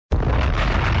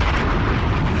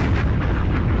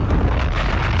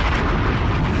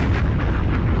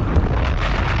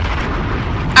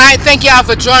right, thank y'all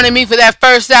for joining me for that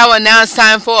first hour. Now it's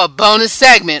time for a bonus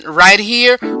segment right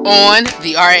here on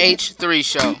the RH3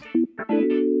 Show.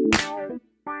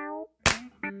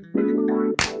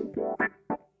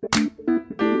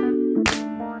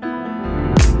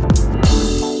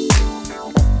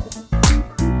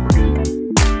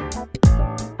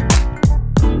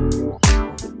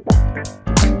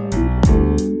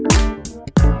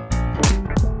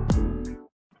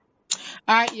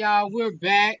 All right, y'all, we're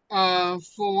back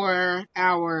for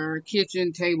our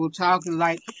kitchen table talking.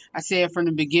 Like I said from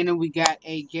the beginning, we got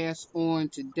a guest on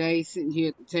today sitting here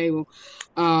at the table.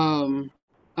 Um,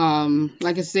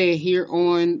 like I said, here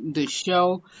on the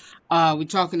show, we're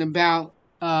talking about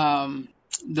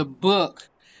the book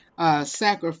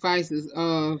Sacrifices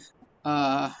of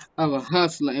a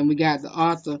Hustler, and we got the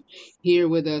author here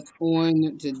with us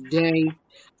on today.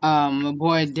 My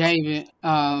boy David.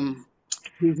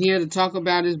 He's here to talk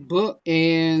about his book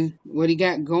and what he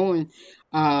got going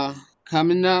uh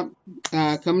coming up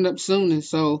coming up soon. And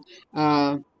so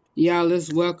y'all,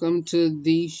 let's welcome to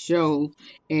the show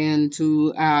and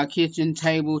to our kitchen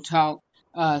table talk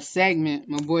segment.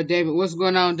 My boy David. What's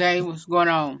going on, Dave? What's going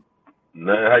on?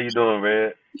 Man, how you doing,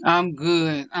 Red? I'm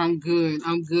good. I'm good.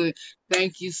 I'm good.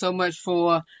 Thank you so much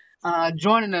for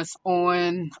joining us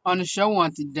on the show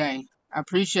on today. I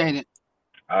appreciate it.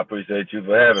 I appreciate you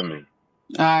for having me.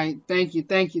 All right, thank you,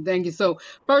 thank you, thank you. So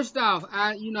first off,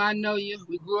 I know you.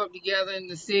 We grew up together in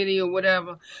the city or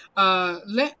whatever.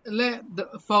 Let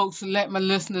the folks, let my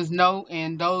listeners know,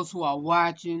 and those who are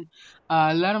watching,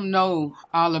 let them know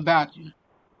all about you.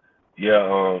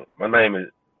 Yeah, my name is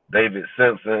David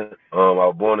Simpson. I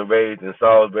was born and raised in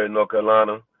Salisbury, North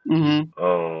Carolina. Mhm,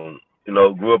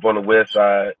 Grew up on the west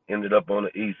side, ended up on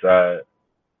the east side.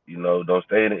 Don't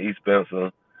stay in East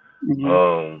Spencer. mhm,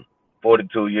 Um,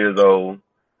 42 years old.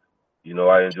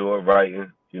 I enjoy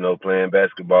writing. Playing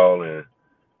basketball and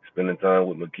spending time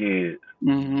with my kids.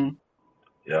 mhm.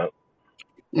 Yeah.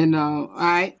 And all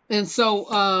right. And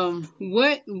so,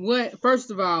 what?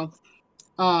 First of all,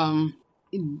 um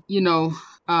you know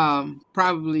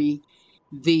probably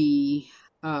the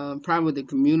probably the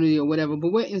community or whatever,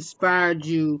 but what inspired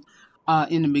you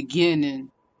in the beginning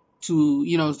to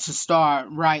to start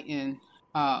writing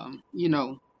with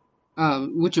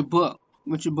your book,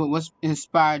 what's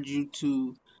inspired you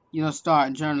to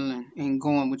start journaling and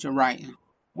going with your writing?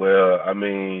 Well, I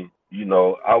mean,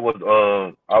 I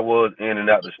was in and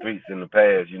out the streets in the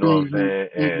past. You know what I'm Mhm, saying?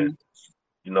 And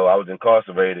mhm, I was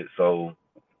incarcerated, so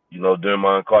during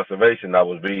my incarceration, I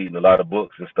was reading a lot of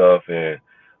books and stuff, and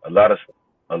a lot of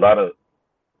a lot of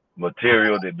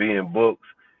material that be in books,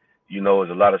 is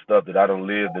a lot of stuff that I don't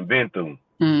lived and been through.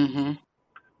 mhm.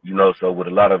 So with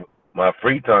a lot of my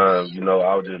free time,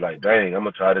 I was just like, dang, I'm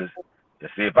gonna try this and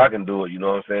see if I can do it. You know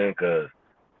what I'm saying? Cause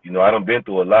I done been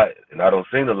through a lot and I don't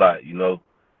seen a lot.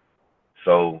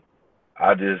 So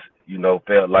I just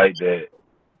felt like that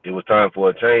it was time for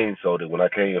a change, so that when I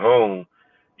came home,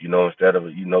 instead of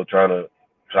trying to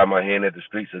try my hand at the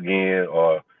streets again,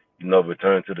 or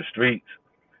return to the streets,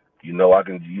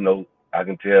 I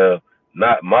can tell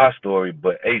not my story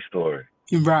but a story.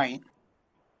 Right.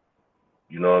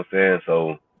 You know what I'm saying?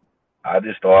 So I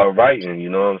just started writing. You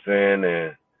know what I'm saying?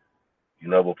 And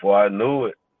before I knew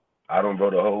it, I done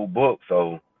wrote a whole book.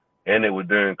 So, and it was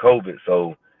during COVID,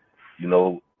 so you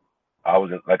know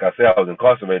like I said, I was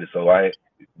incarcerated, so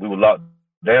we were locked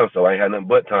down, so I ain't had nothing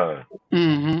but time.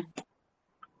 Mhm,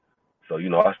 So,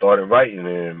 I started writing,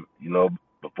 and,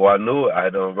 before I knew it, I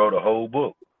had done wrote a whole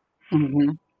book.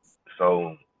 mhm.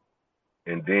 So,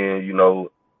 and then,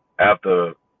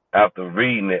 after after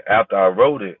reading it, after I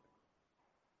wrote it,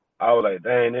 I was like,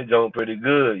 dang, this joint pretty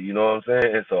good, you know what I'm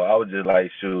saying? And so I was just like,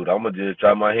 shoot, I'm gonna just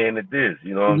try my hand at this,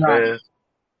 you know what I'm Right. saying?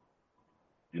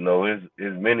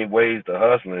 It's many ways to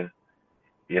hustling.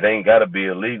 It ain't gotta be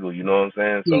illegal, you know what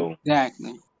I'm saying?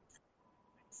 Exactly.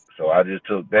 So I just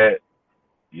took that,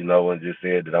 and just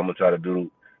said that I'm gonna try to do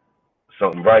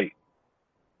something right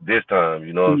this time,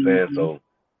 you know what I'm saying? Mhm,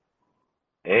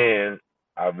 And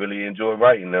I really enjoy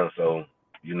writing now. So,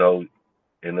 you know,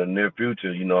 in the near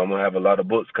future, I'm gonna have a lot of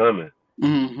books coming.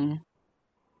 mhm.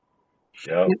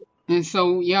 Yep. And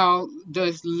so, y'all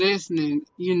just listening,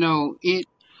 it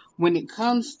when it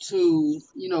comes to,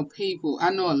 people, I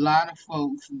know a lot of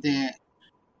folks that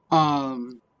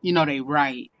they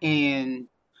write, and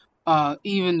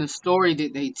even the story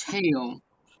that they tell,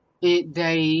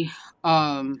 they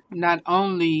not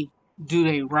only do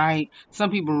they write, some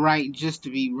people write just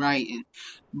to be writing,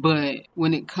 but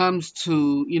when it comes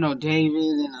to, David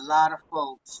and a lot of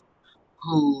folks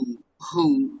who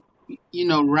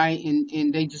write,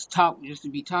 and they just talk just to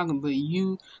be talking, but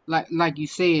you, like you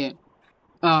said,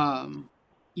 um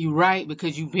you write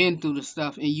because you've been through the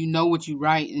stuff and you know what you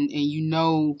write, and you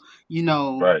know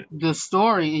Right, the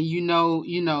story, and you know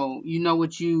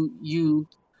what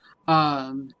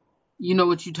um you know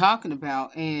what you're talking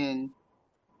about, and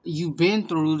you've been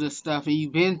through the stuff, and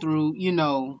you've been through,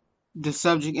 the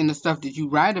subject and the stuff that you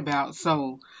write about.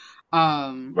 So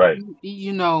right,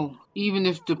 you know, even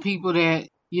if the people that,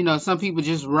 some people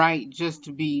just write just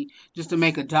to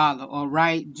make a dollar, or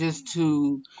write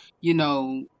you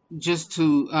know just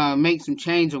to make some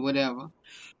change or whatever.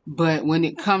 But when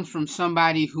it comes from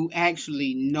somebody who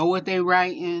actually know what they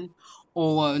writing,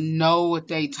 or know what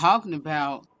they talking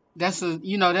about, that's a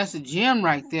gem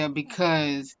right there,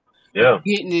 because yeah.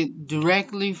 getting it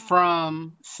directly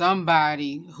from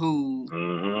somebody who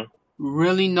Mhm.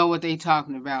 really know what they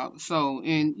talking about. So,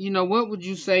 and what would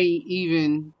you say,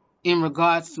 even in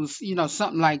regards to,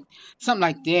 something like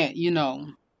that,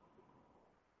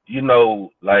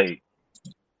 Like,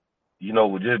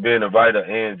 with just being a writer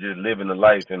and just living the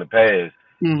life in the past,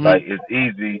 like Mhm.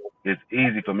 it's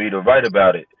easy for me to write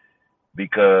about it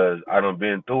because I done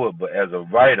been through it. But as a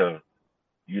writer,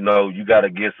 you gotta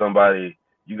get somebody,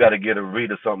 you gotta get a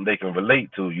reader something they can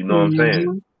relate to, you know what I'm saying?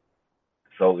 Mhm.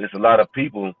 So it's a lot of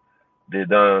people that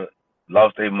done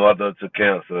lost their mother to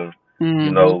cancer,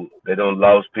 Mhm. they done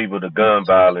lost people to gun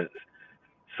violence.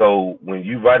 So when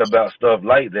you write about stuff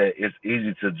like that, it's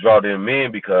easy to draw them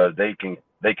in because they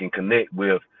can connect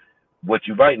with what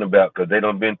you're writing about because they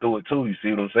done been through it too. You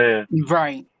see what I'm saying?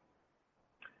 Right.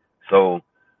 So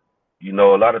a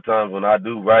lot of times when I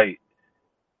do write,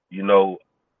 you know,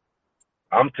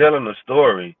 I'm telling a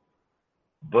story,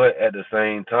 but at the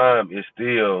same time,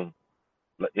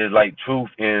 it's like truth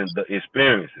in the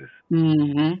experiences.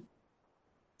 Mhm.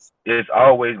 It's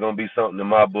always gonna be something in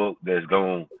my book that's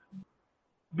gonna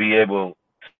be able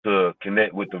to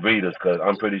connect with the readers because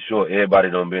I'm pretty sure everybody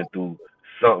done been through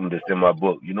something that's in my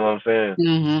book. You know what I'm saying?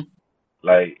 Mhm.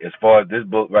 Like as far as this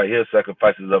book right here,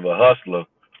 Sacrifices of a Hustler,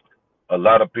 a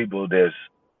lot of people that's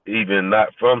even not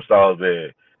from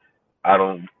Salisbury, I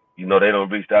don't, they don't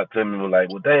reached out to me and were like,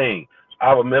 well, dang,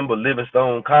 I remember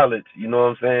Livingstone College. You know what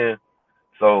I'm saying?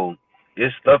 So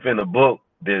it's stuff in the book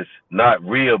that's not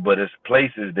real, but it's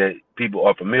places that people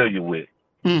are familiar with.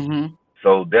 Mhm.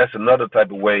 So that's another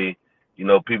type of way,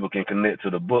 people can connect to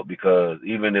the book because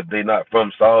even if they're not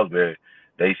from Salisbury,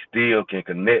 they still can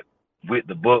connect with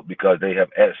the book because they have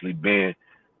actually been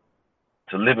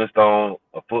to Livingstone,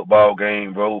 a football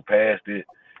game, rode past it,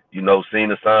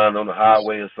 seen a sign on the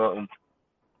highway or something.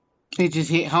 It just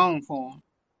hit home for 'em.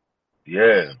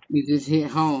 Yeah, It just hit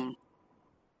home.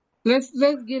 Let's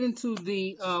get into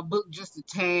the book just a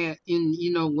tad, in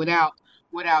without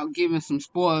giving some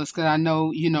spoilers, because I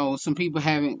know some people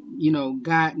haven't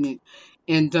gotten it.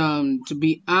 And to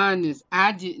be honest,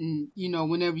 I didn't,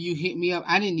 whenever you hit me up,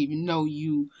 I didn't even know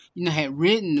you had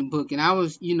written the book. And I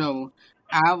was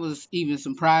even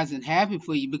surprised and happy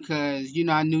for you, because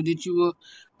I knew that you were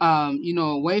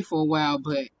away for a while.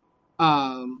 But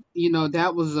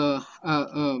that was a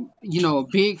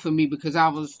big for me, because I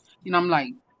was, I'm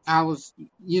like, I was,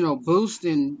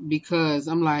 boosting, because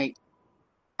I'm like,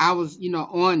 I was,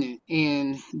 on it.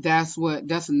 And that's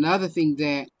another thing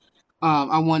that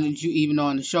I wanted you even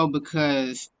on the show,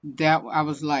 because that I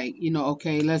was like,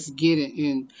 okay, let's get it,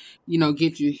 and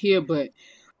get you here. But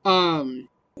and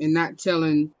not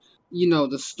telling,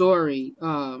 the story.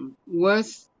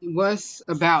 What's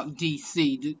about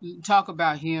DC? Talk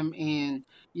about him, and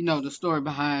the story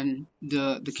behind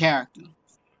the character.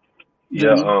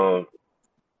 yeah, The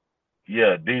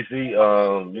yeah.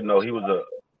 DC, you know, he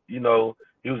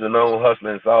was a known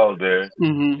hustler in Salisbury,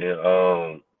 Mhm.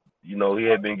 and he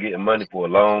had been getting money for a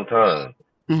long time.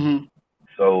 Mhm.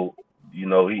 So, he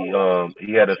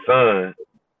had a son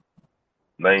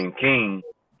named King,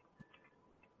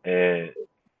 and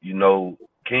you know,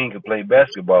 King could play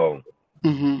basketball.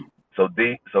 Mhm. So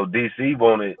DC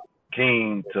wanted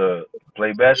King to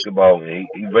play basketball, and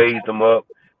he raised him up,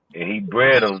 and he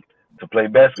bred him to play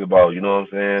basketball. You know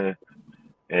what I'm saying?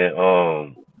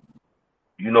 And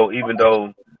even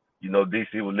though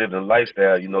DC was living a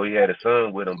lifestyle, he had a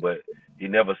son with him, but he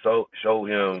never showed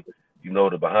him,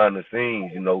 the behind the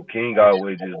scenes. King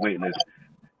always just witnessed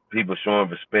people showing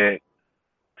respect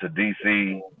to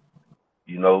DC.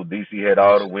 DC had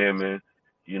all the women.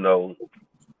 You know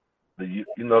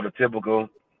the typical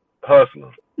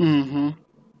hustler. Mhm.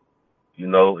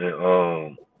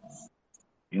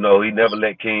 And he never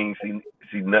let King see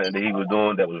nothing that he was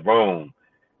doing that was wrong.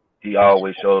 He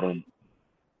always showed him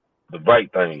the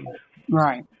right things.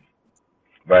 Right.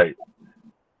 Right.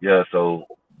 Yeah. So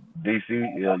DC,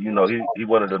 he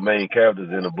one of the main characters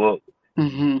in the book.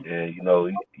 Mhm. and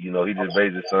he just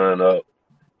raised his son up,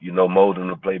 mold him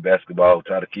to play basketball,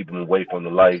 try to keep him away from the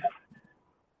life.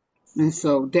 And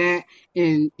so that,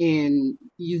 and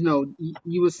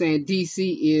you were saying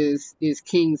DC is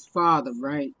King's father,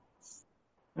 right?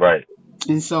 Right.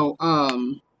 And so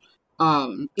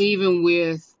even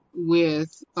with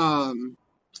uh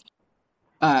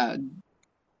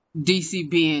DC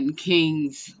being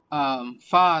King's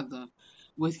father,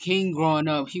 with King growing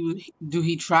up,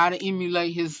 he try to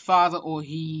emulate his father, or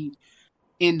he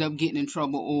end up getting in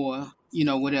trouble, or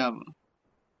whatever.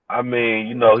 I mean,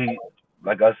 he,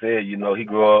 like I said, he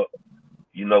grew up,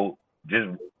 you know,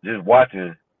 just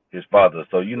watching his father.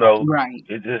 So Right.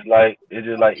 it's just like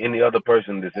any other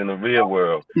person that's in the real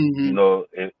world. Mhm.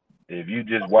 If you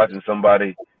just watching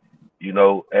somebody,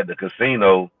 at the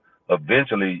casino,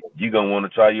 eventually you gonna want to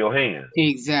try your hand.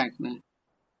 Exactly.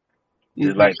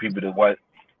 Just like Exactly. people that watch,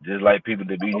 just like people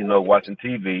that be, watching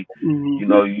TV. You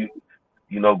Mhm.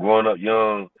 know, growing up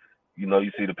young,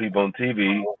 you see the people on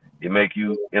TV. It make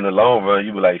you, in the long run,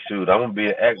 you be like, shoot, I'm gonna be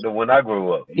an actor when I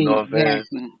grow up. You know what I'm saying?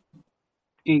 Exactly. So,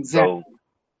 Exactly.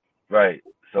 right.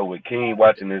 So with King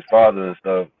watching his father and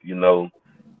stuff,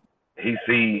 he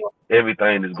see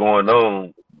everything that's going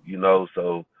on.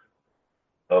 So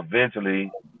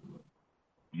eventually,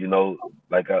 you know,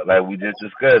 like we just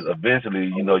discussed,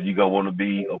 eventually, you're gonna want to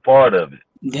be a part of it.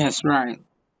 That's right.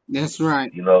 That's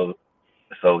right. You know,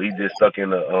 so he just stuck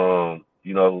in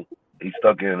he's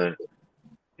stuck in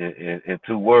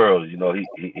two worlds. He know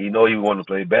he want to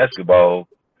play basketball,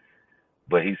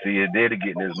 but he see his daddy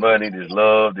getting his money, this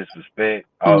love, this respect,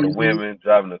 all the Mhm. women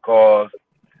driving the cars.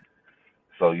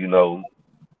 So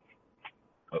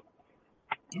uh,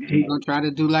 He he, gonna try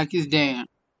to do like his dad.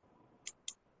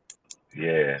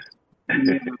 yeah,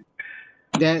 Yeah.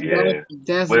 That yeah,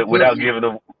 that's a good without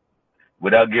one.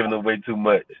 giving away too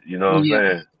much. You know what I'm Yeah.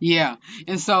 saying? Yeah.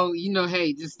 And so,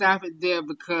 hey, just stop it there,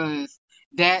 because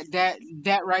that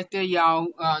right there, y'all,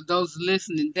 those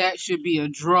listening, that should be a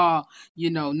draw,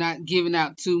 not giving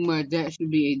out too much. That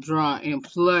should be a draw. And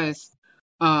plus,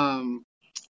 um,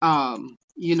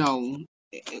 you know,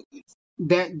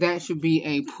 that should be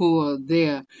a pull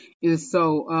there. And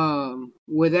so,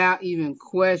 without even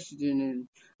questioning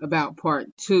about part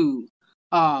two,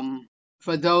 um,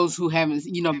 for those who haven't,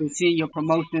 been seeing your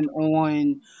promotion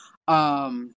on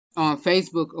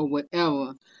Facebook or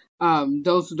whatever,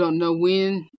 those who don't know,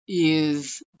 when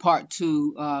is part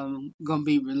two gonna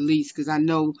be released? Because I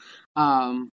know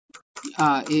um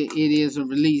it is a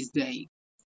release date.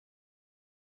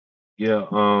 Yeah,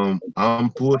 I'm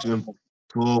pushing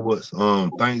towards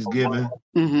Thanksgiving.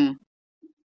 Mm-hmm.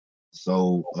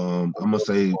 So I'm gonna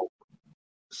say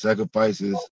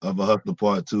Sacrifices of a Hustler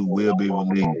Part Two will be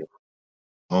released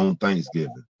on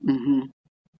Thanksgiving. Mm-hmm.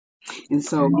 And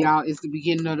so, And y'all, it's the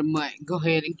beginning of the month. Go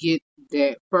ahead and get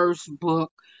that first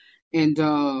book, and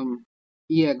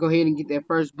yeah, go ahead and get that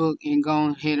first book and go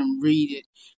ahead and read it,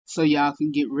 so y'all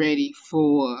can get ready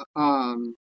for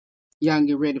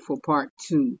part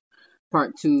two.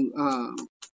 Part two.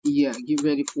 Yeah, get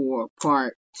ready for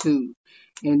part two,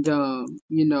 and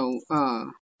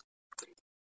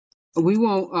we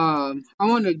won't. I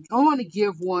want to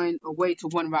give one away to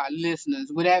one of our listeners.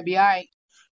 Would that be all right?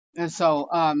 And so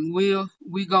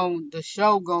we gon' the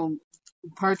show gon'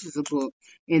 purchase a book,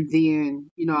 and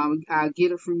then I'll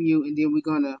get it from you, and then we're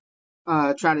gonna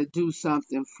try to do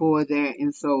something for that.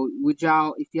 And so would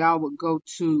y'all, if y'all would go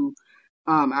to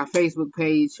our Facebook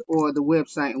page or the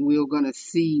website, and we're gonna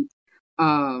see,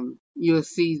 you'll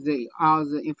see the all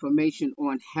the information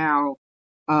on how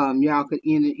y'all could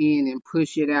enter in and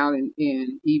push it out, and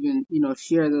even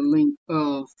share the link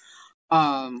of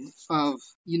what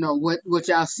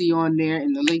y'all see on there,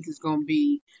 and the link is gonna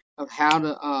be of how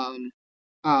to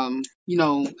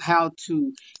how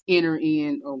to enter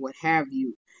in or what have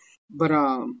you. But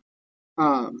um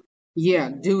yeah,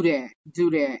 do that.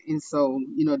 And so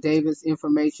David's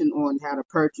information on how to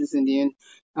purchase, and then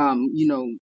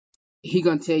he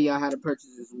gonna tell y'all how to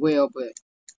purchase as well. But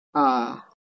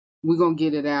we're gonna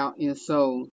get it out. And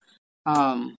so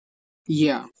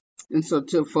yeah. And so,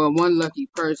 for one lucky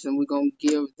person, we're gonna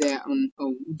give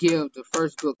give the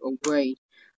first book away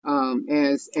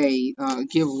as a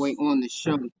giveaway on the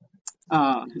show. let's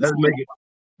Yeah. make it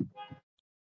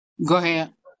Go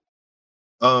ahead.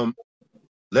 um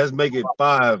let's make it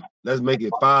five. Let's make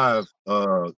it five.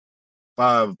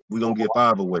 Five. We're gonna get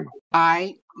five away. All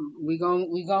right, we gonna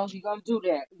do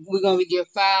that. We're gonna get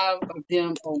five of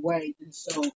them away, and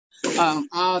so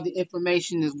all the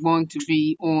information is going to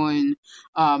be on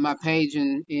my page,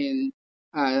 and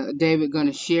David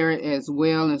gonna share it as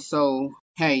well. And so,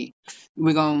 hey,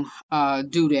 we're gonna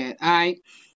do that. All right.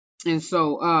 And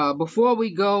so, before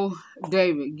we go,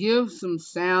 David, give some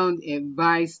sound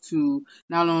advice to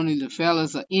not only the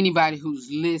fellas or anybody who's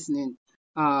listening.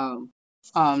 Um,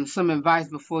 some advice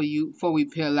before we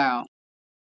peel out.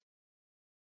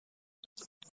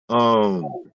 Um,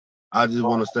 I just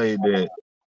want to say that,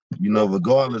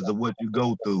 regardless of what you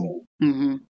go through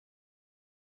Mm-hmm.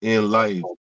 in life,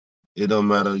 it don't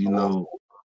matter,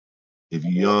 if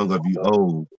you're young or if you're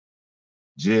old,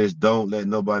 just don't let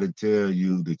nobody tell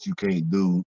you that you can't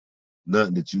do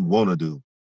nothing that you want to do.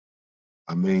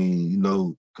 I mean,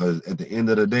 because at the end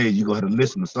of the day, you're going to have to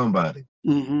listen to somebody.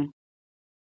 Mm-hmm.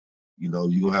 You're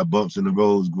going to have bumps in the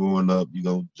roads growing up. It's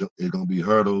going to be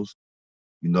hurdles.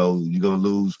 You're going to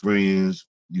lose friends.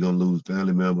 You're going to lose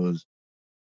family members.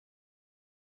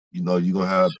 You're going to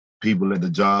have people at the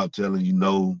job telling you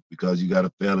no because you got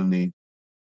a felony,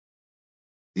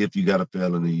 if you got a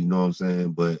felony, you know what I'm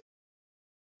saying? But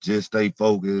just stay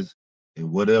focused,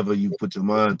 and whatever you put your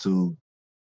mind to,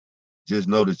 just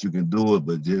know that you can do it,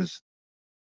 but just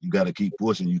you got to keep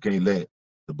pushing. You can't let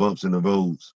the bumps in the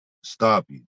roads stop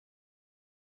you.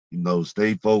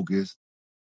 Stay focused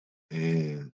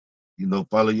and,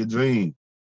 follow your dream.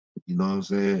 You know what I'm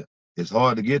saying? It's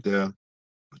hard to get there,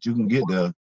 but you can get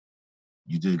there.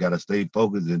 You just got to stay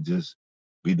focused and just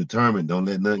be determined. Don't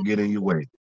let nothing get in your way.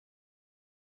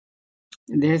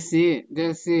 That's it.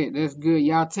 That's it. That's good.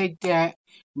 Y'all take that,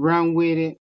 run with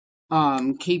it.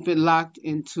 Keep it locked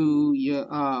into your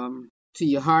to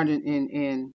your heart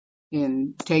and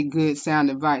take good sound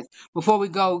advice. Before we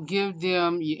go, give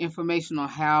them your information on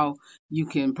how you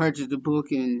can purchase the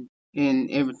book and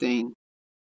everything.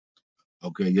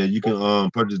 Okay, yeah, you can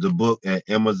purchase the book at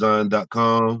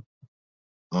Amazon.com.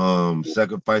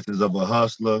 Sacrifices of a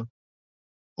Hustler,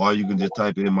 or you can just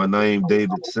type in my name,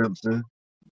 David Simpson.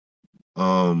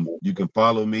 You can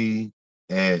follow me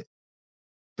at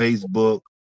Facebook,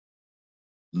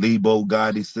 Lebo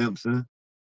Gotti Simpson.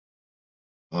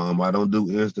 I don't do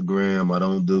Instagram. I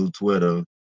don't do Twitter.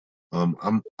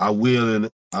 I will in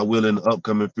the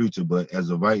upcoming future, but as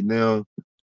of right now,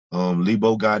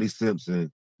 Lebo Gotti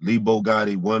Simpson. Lebo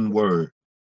Gotti, one word.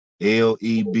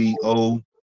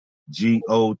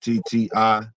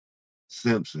 LEBOGOTTI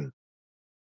Simpson.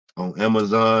 On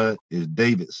Amazon is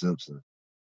David Simpson.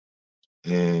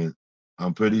 And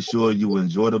I'm pretty sure you will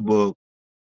enjoy the book.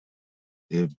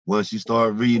 If once you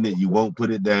start reading it, you won't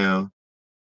put it down.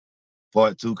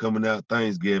 Part two coming out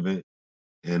Thanksgiving,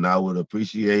 and I would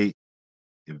appreciate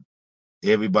if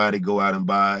everybody go out and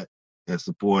buy it and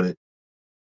support it.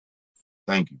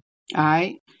 Thank you. All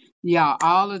right. Yeah,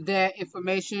 all of that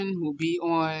information will be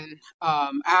on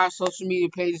our social media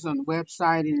pages on the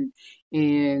website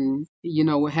and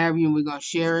what have you. And we're gonna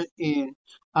share it, and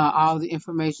all the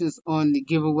information is on the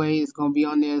giveaway is gonna be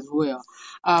on there as well.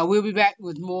 We'll be back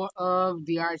with more of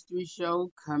the RH3 show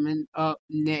coming up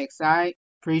next. All right.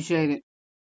 Appreciate it.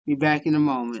 Be back in a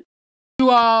moment.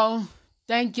 You all,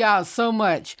 thank y'all so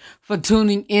much for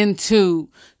tuning into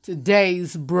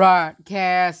today's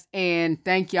broadcast, and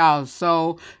thank y'all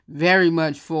so very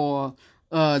much for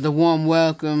the warm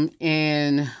welcome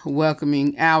and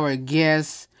welcoming our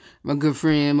guest, my good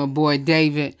friend, my boy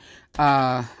David,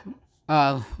 uh,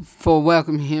 for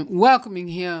welcoming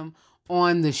him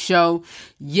on the show.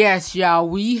 Yes, y'all,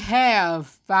 we have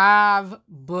 5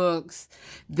 books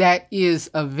that is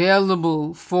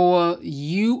available for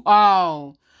you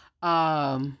all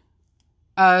um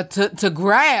to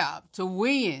grab, to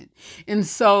win. And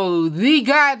so the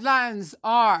guidelines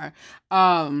are,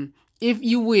 if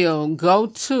you will, go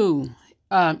to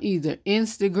either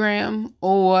Instagram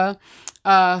or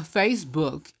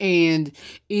Facebook, and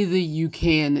either you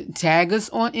can tag us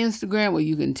on Instagram or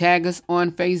you can tag us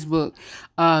on Facebook.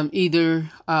 Either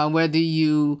whether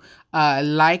you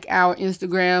like our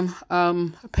Instagram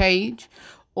page,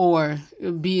 or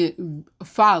be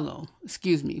follow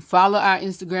our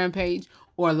Instagram page,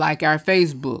 or like our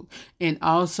Facebook, and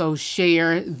also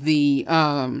share the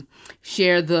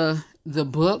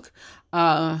book,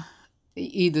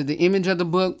 either the image of the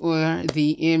book or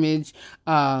the image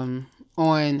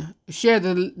share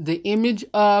the image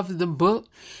of the book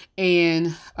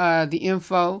and the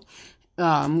info,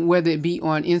 whether it be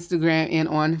on Instagram and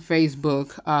on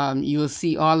Facebook. You will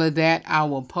see all of that. I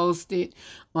will post it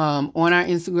on our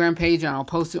Instagram page, and I'll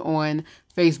post it on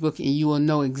Facebook, and you will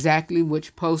know exactly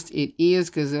which post it is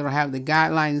because it'll have the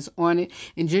guidelines on it.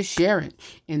 And just share it,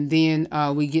 and then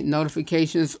we get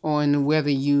notifications on whether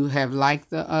you have liked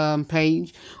the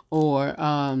page or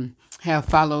have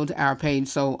followed our page.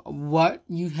 So what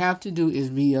you have to do is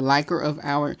be a liker of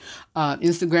our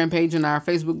Instagram page and our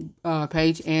Facebook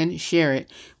page and share it.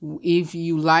 If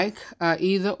you like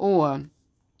either or,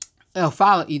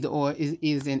 follow either or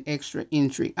is an extra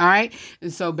entry. All right.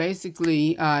 And so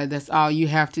basically, that's all you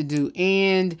have to do.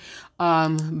 And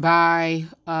by,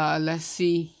 let's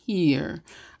see here,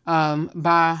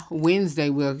 by Wednesday,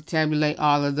 we'll tabulate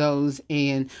all of those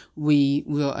and we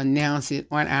will announce it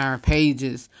on our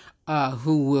pages,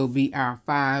 who will be our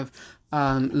 5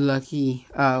 lucky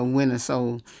winners.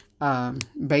 So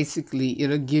basically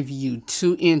it'll give you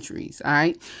 2 entries, all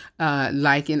right,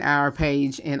 liking our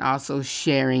page and also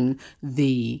sharing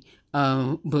the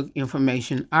book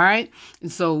information. All right.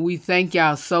 And so we thank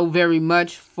y'all so very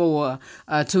much for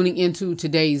tuning into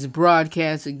today's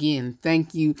broadcast. Again,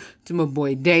 thank you to my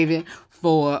boy David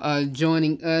for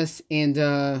joining us,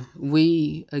 and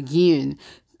we again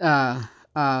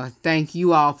thank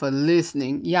you all for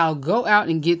listening. Y'all go out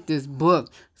and get this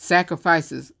book,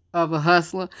 Sacrifices of a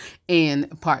Hustler,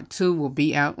 and part 2 will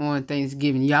be out on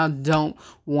Thanksgiving. Y'all don't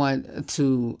want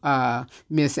to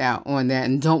miss out on that,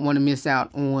 and don't want to miss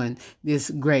out on this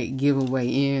great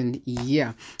giveaway. And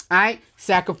yeah, all right,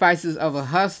 Sacrifices of a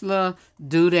Hustler,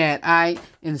 do that. All right,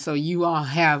 and so you all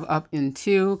have up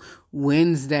until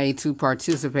Wednesday to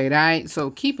participate. All right,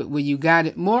 so keep it where you got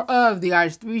it. More of the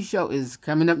RH3 show is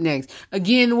coming up next.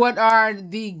 Again, what are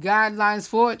the guidelines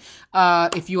for it?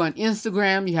 If you're on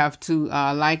Instagram, you have to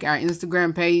like our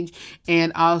Instagram page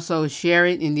and also share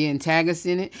it and then tag us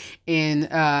in it, and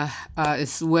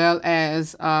as well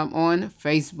as on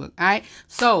Facebook. All right,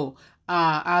 so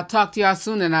I'll talk to y'all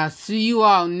soon, and I'll see you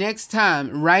all next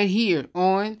time right here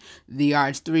on the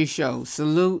RH3 show.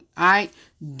 Salute. All right,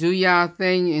 do y'all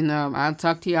thing, and I'll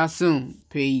talk to y'all soon.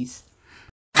 Peace.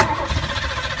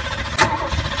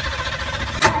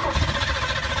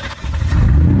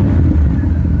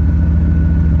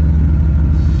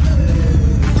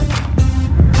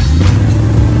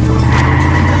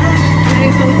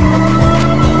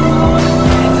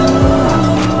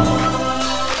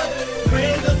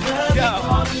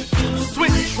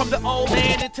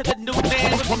 To the new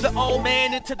man, from the old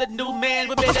man into the new man,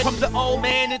 we made it from the old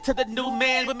man into the new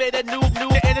man, we made a new,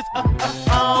 and it's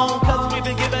cause we've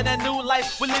been given a new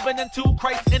life, we're living into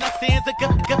Christ, and our sins are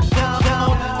gone.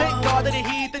 Thank God that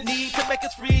he the need to make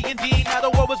us free indeed, now the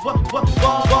world was war.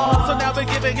 So now we're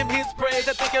giving him his praise,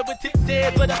 I think it would take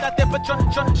said, but I'm not there for try.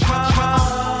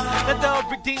 Let the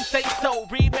redeemed say so,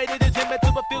 remade it as him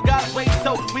until we feel God's way,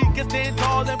 so we can stand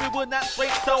tall and we will not sway,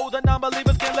 so the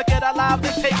non-believers can look at our lives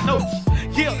and take notes.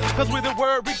 Yeah, cause we're the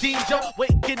word redeemed, yo.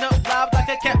 Waking up live like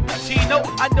a cappuccino.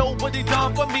 I know what he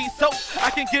done for me, so I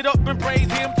can get up and praise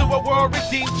him to a world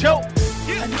redeemed, yo.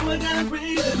 Yeah. I knew I gotta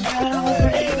praise him now.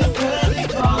 Praise him cause he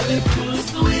called it to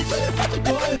switch.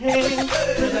 Go ahead,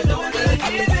 cause I know I gotta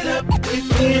give it up.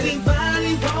 If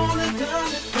anybody wanna come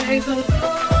and praise the Lord.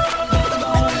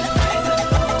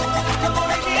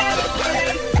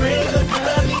 Praise him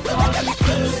cause he called it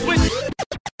to switch.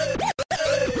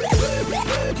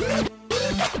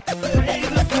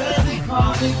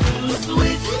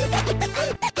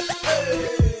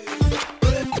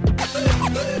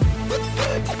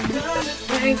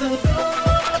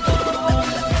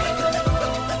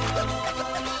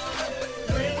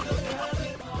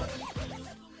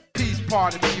 Peace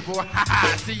party people,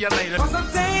 see you later. 'Cause I'm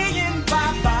saying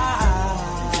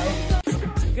bye-bye.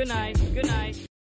 Good night, good night.